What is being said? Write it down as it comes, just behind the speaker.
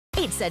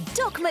It's a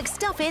Doc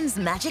McStuffins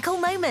magical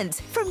moment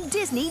from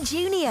Disney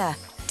Junior.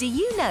 Do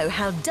you know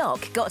how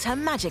Doc got her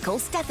magical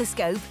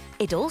stethoscope?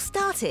 It all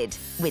started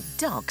with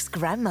Doc's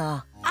grandma.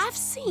 I've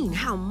seen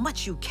how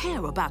much you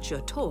care about your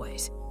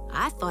toys.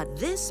 I thought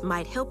this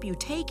might help you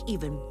take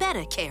even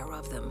better care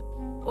of them.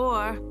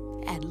 Or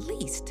at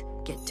least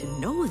get to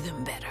know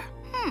them better.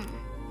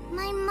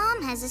 My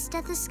mom has a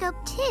stethoscope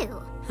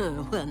too.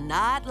 Well,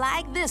 not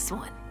like this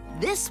one.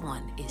 This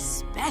one is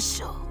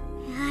special.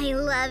 I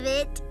love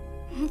it.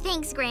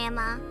 Thanks,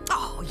 Grandma.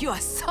 Oh, you're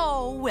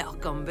so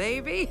welcome,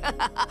 baby.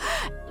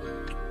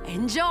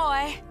 Enjoy.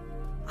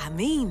 I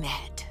mean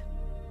that.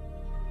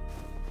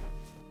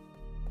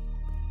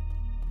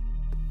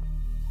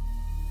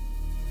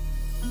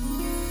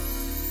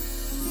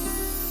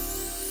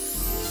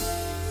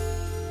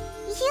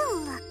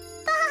 You look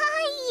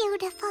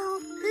beautiful.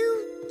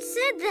 Who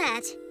said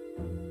that?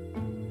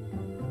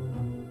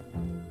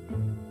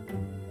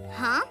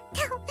 Huh?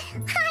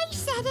 I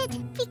said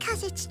it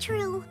because it's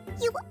true.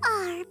 You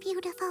are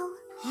beautiful.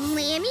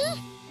 Lambie?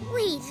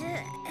 Wait,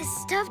 a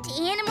stuffed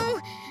animal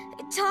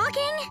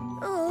talking?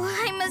 Oh,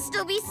 I must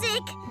still be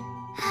sick.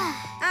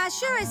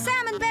 Sure as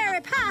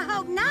salmonberry pie,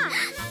 hope not.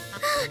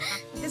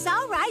 It's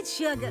all right,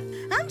 sugar.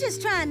 I'm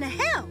just trying to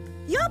help.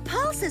 Your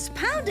pulse is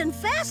pounding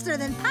faster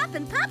than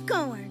popping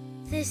popcorn.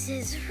 This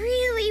is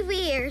really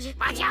weird.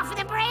 Watch out for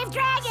the brave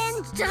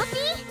dragon!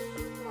 Stuffy?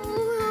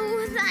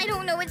 Oh, I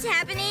don't know what's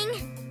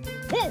happening.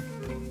 Whoa!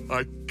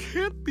 I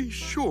can't be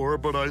sure,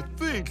 but I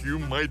think you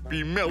might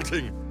be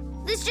melting.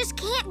 This just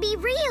can't be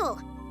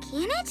real,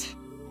 can it?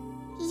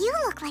 You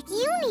look like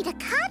you need a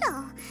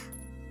cuddle.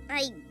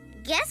 I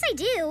guess I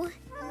do.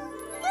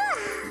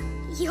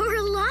 You're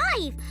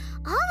alive,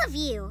 all of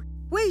you.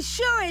 We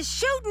sure as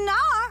shooting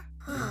are.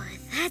 Oh,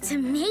 that's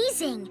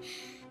amazing.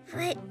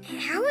 But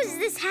how is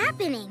this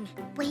happening?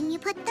 When you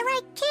put the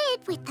right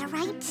kid with the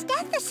right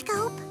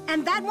stethoscope.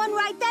 And that one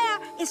right there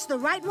is the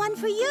right one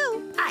for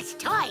you. Us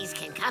toys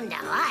can come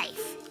to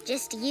life.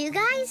 Just you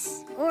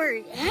guys? Or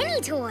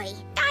any toy?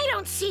 I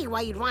don't see why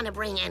you'd want to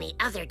bring any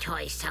other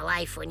toys to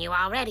life when you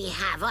already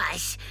have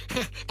us.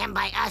 And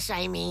by us,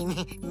 I mean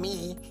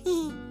me.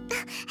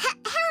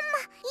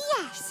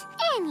 Yes,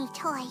 any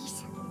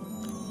toys.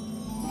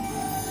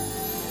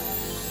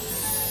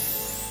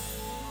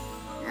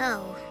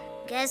 Oh,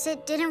 guess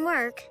it didn't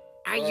work.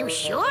 Are you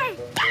sure?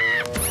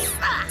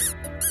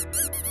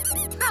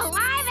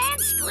 Alive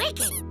and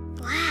squeaking.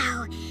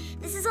 Wow,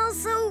 this is all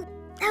so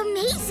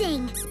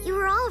amazing. You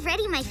were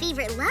already my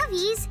favorite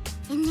lovies,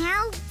 and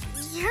now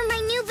you're my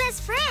new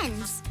best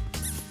friends.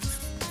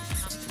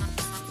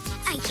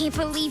 I can't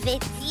believe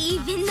it,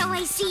 even though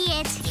I see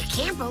it. You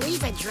can't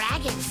believe a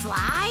dragon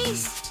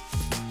flies?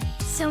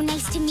 So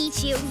nice to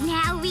meet you.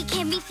 Now we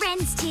can be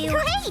friends too.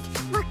 Great!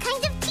 What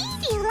kind of tea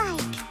do you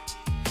like?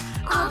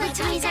 All the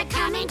toys are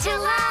coming to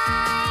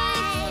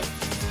life.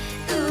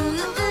 Ooh,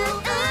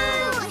 ooh,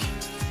 ooh.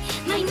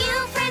 My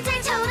new friends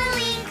are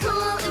totally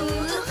cool.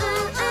 Ooh,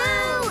 ooh,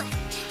 ooh.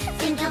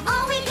 Think of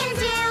all we can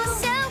do.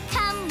 So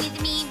come with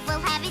me,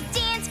 we'll have a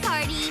dance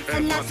party.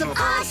 And lots of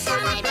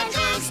awesome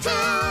adventures too.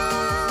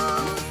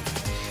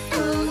 Ooh,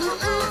 ooh,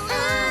 ooh,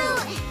 ooh.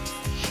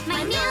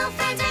 My new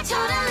friends are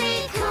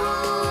totally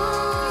cool.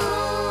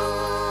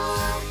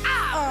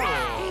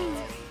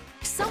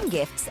 Some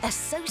gifts are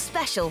so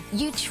special,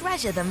 you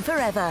treasure them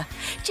forever.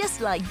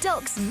 Just like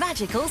Doc's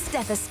magical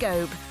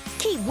stethoscope.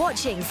 Keep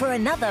watching for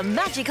another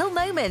magical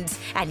moment,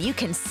 and you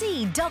can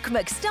see Doc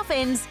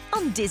McStuffins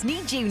on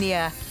Disney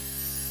Junior.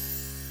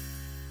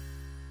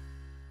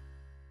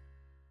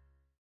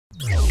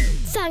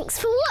 Thanks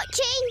for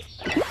watching.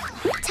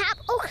 Tap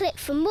or click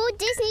for more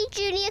Disney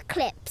Junior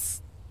clips.